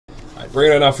right,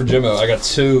 bringing it out for Jimmo. I got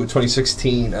 2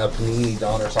 2016 Panini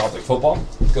Donruss Optic Football.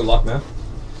 Good luck, man.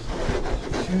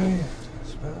 Okay,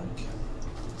 it's back.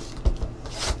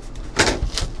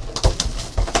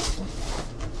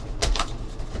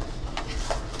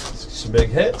 Some big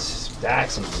hits.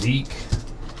 Back, some Zeke.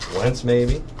 Wentz,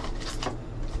 maybe.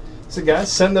 So,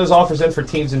 guys, send those offers in for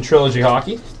teams in Trilogy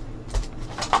Hockey.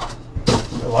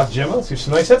 Good luck, Jimmo. Let's get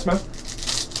some nice hits, man.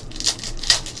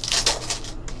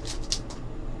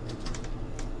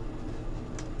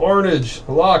 Ornage,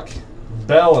 Luck,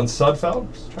 Bell, and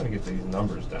Sudfeld. Just trying to get these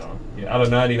numbers down. Yeah, out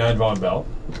of 99, Von Bell.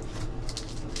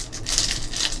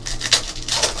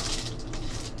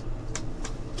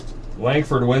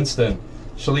 Langford, Winston,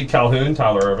 Shalik Calhoun,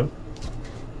 Tyler Irvin.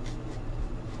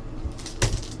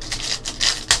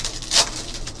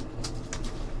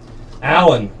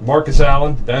 Allen, Marcus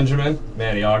Allen, Benjamin,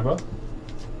 Manny Agba.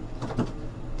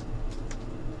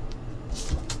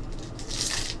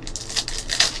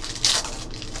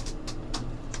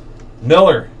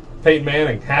 Miller, Peyton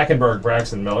Manning, Hackenberg,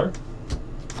 Braxton Miller.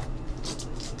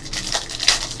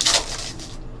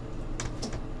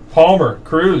 Palmer,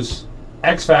 Cruz,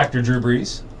 X Factor, Drew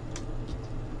Brees.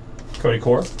 Cody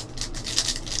Core.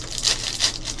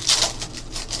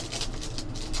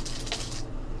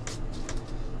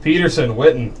 Peterson,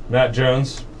 Witten, Matt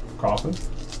Jones, Coffin.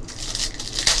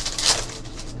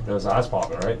 Those eyes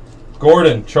popping, right?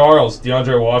 Gordon, Charles,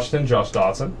 DeAndre Washington, Josh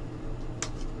Dotson.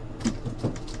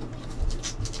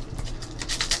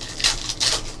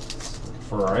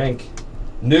 For rank.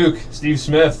 Nuke, Steve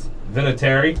Smith,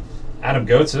 Vinatieri, Adam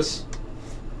Gotsis,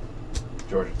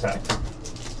 Georgia Tech.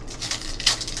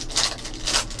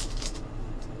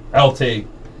 LT,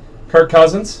 Kirk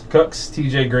Cousins, Cooks,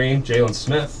 TJ Green, Jalen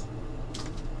Smith.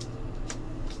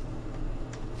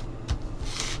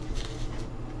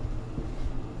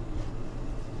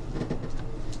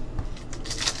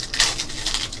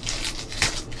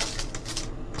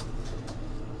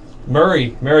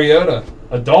 Murray, Mariota,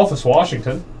 Adolphus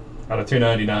Washington, out of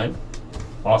 299.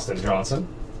 Austin Johnson.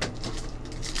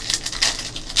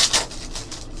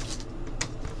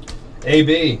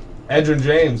 AB, Edrin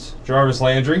James, Jarvis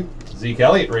Landry, Zeke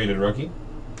Elliott, rated rookie.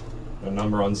 No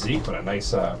number on Zeke, but a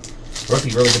nice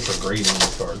rookie, really good for grading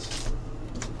these cards.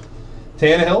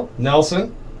 Tannehill,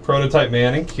 Nelson, Prototype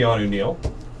Manning, Keanu Neal.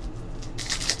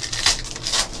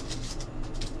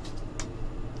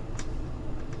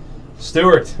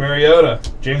 Stewart, Mariota,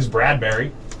 James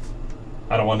Bradbury,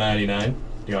 out of 199,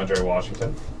 DeAndre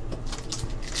Washington.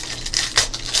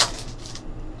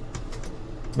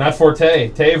 Matt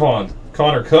Forte, Tavon,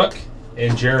 Connor Cook,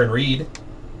 and Jaron Reed.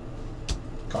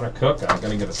 Connor Cook, I'm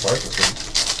going to get a start this week.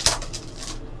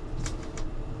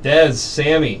 Dez,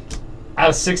 Sammy, out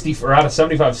of 60 or out of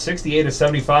 75, 68 to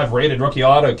 75 rated rookie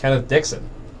auto, Kenneth Dixon.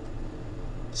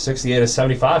 68 to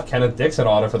 75, Kenneth Dixon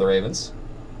auto for the Ravens.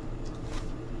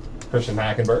 Christian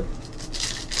Hackenberg.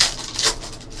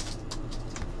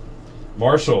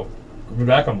 Marshall. We'll be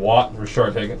back on Watt and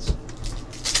Rashard Higgins.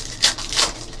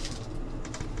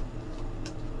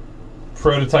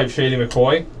 Prototype Shady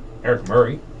McCoy. Eric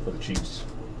Murray for the Chiefs.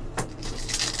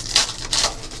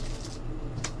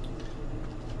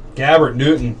 Gabbert,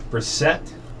 Newton, Brissett.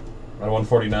 Out of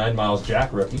 149, Miles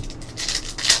Jack, rookie.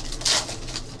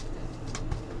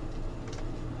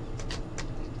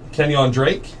 Kenyon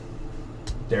Drake.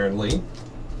 Darren Lee.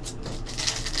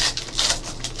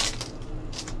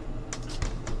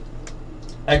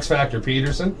 X Factor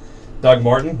Peterson, Doug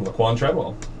Martin, Laquan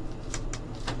Treadwell.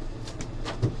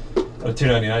 Out of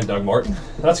 299, Doug Martin.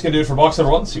 That's going to do it for box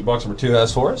number 1. See what box number 2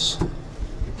 has for us.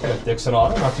 Kenneth Dixon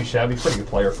auto, not too shabby, pretty good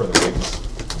player for the Ravens.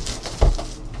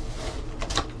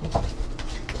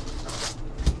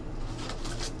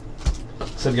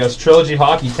 So guys, Trilogy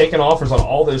Hockey taking offers on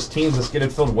all those teams. Let's get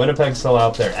it filled. Winnipeg's still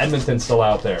out there. Edmonton's still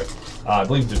out there. I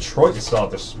believe Detroit is still out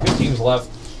there. Some good teams left.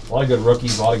 A lot of good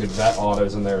rookies, a lot of good vet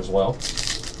autos in there as well.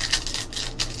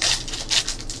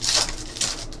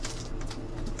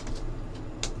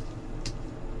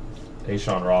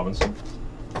 Tayshaun Robinson.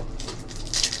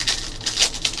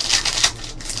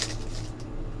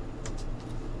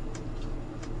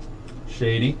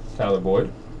 Shady, Tyler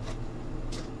Boyd.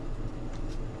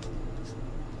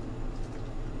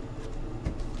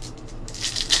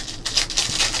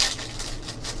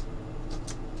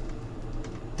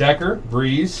 Decker,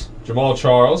 Breeze, Jamal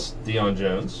Charles, Deion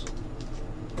Jones.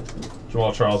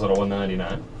 Jamal Charles out of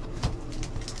 199.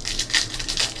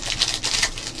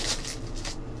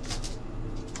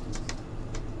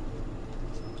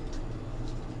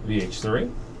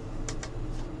 VH3.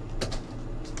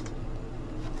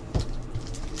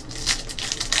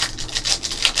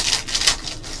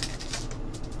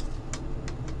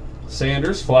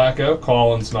 Sanders, Flacco,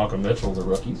 Collins, Malcolm Mitchell, the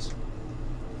rookies.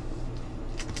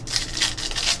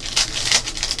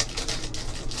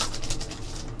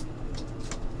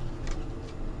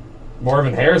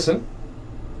 Marvin Harrison.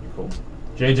 Cool.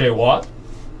 J.J. Watt.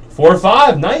 4 of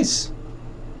 5. Nice.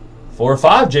 4 of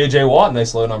 5. J.J. Watt.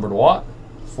 Nice low numbered Watt.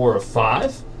 4 of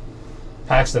 5.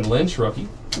 Paxton Lynch, rookie.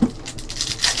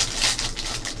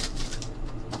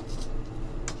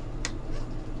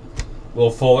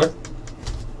 Will Fuller.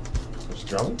 There's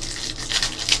Drummond.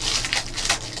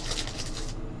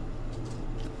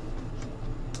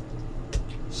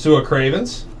 Sua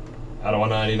Cravens. Out of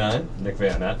 199. Nick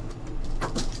Van Nett.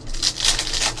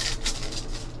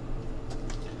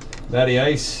 Matty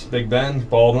Ice, Big Ben,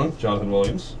 Baldwin, Jonathan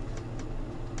Williams.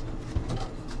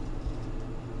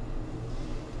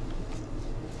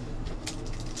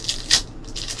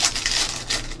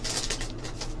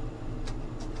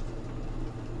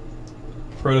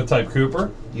 Prototype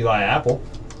Cooper, Eli Apple.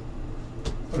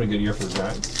 What a good year for the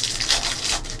Giants.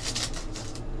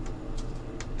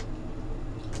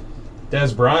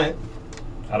 Dez Bryant,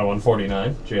 out of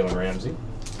 149, Jalen Ramsey.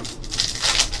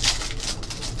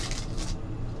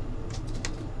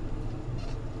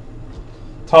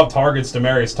 Top targets,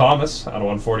 Demaryius Thomas, out of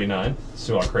 149,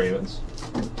 Sua Cravens.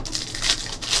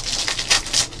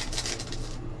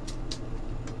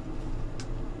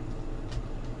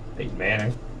 Peyton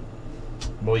Manning.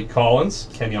 Malik Collins,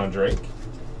 Kenyon Drake.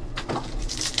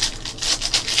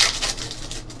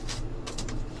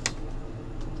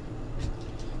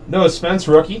 Noah Spence,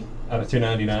 rookie, out of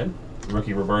 299.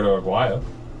 Rookie Roberto Aguayo.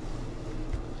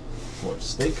 Florida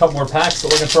State, couple more packs, still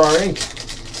looking for our ink.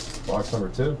 Box number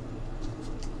 2.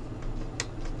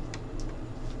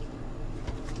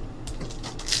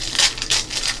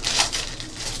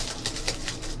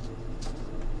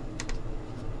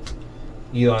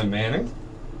 Eli Manning,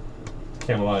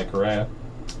 Camellia Correa.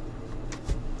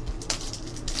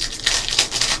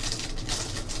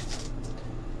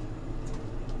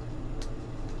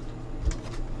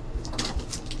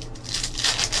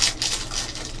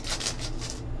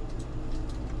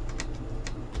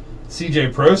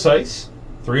 CJ Prosise,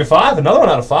 3 of 5, another one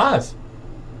out of 5.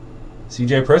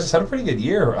 CJ Prosise had a pretty good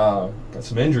year. Got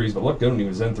some injuries, but looked good when he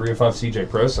was in. 3 of 5 CJ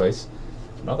Prosise.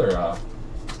 Another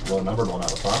low numbered one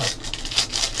out of 5.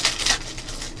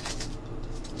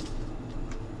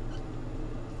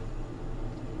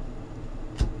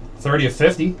 30 of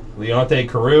 50, Leonte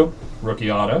Carew, rookie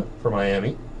auto for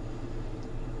Miami.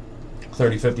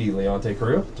 30-50, Leonte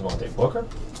Carew, Devontae Booker.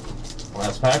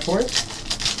 Last pack for you.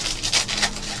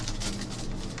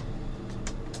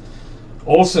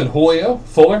 Olsen, Julio,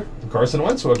 Fuller, and Carson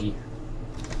Wentz rookie.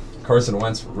 Carson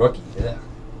Wentz rookie, yeah.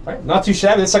 All right, not too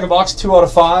shabby. The second box, 2 out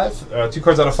of 5, 2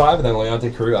 cards out of 5, and then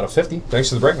Leonte Carew out of 50. Thanks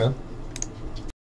for the break, man.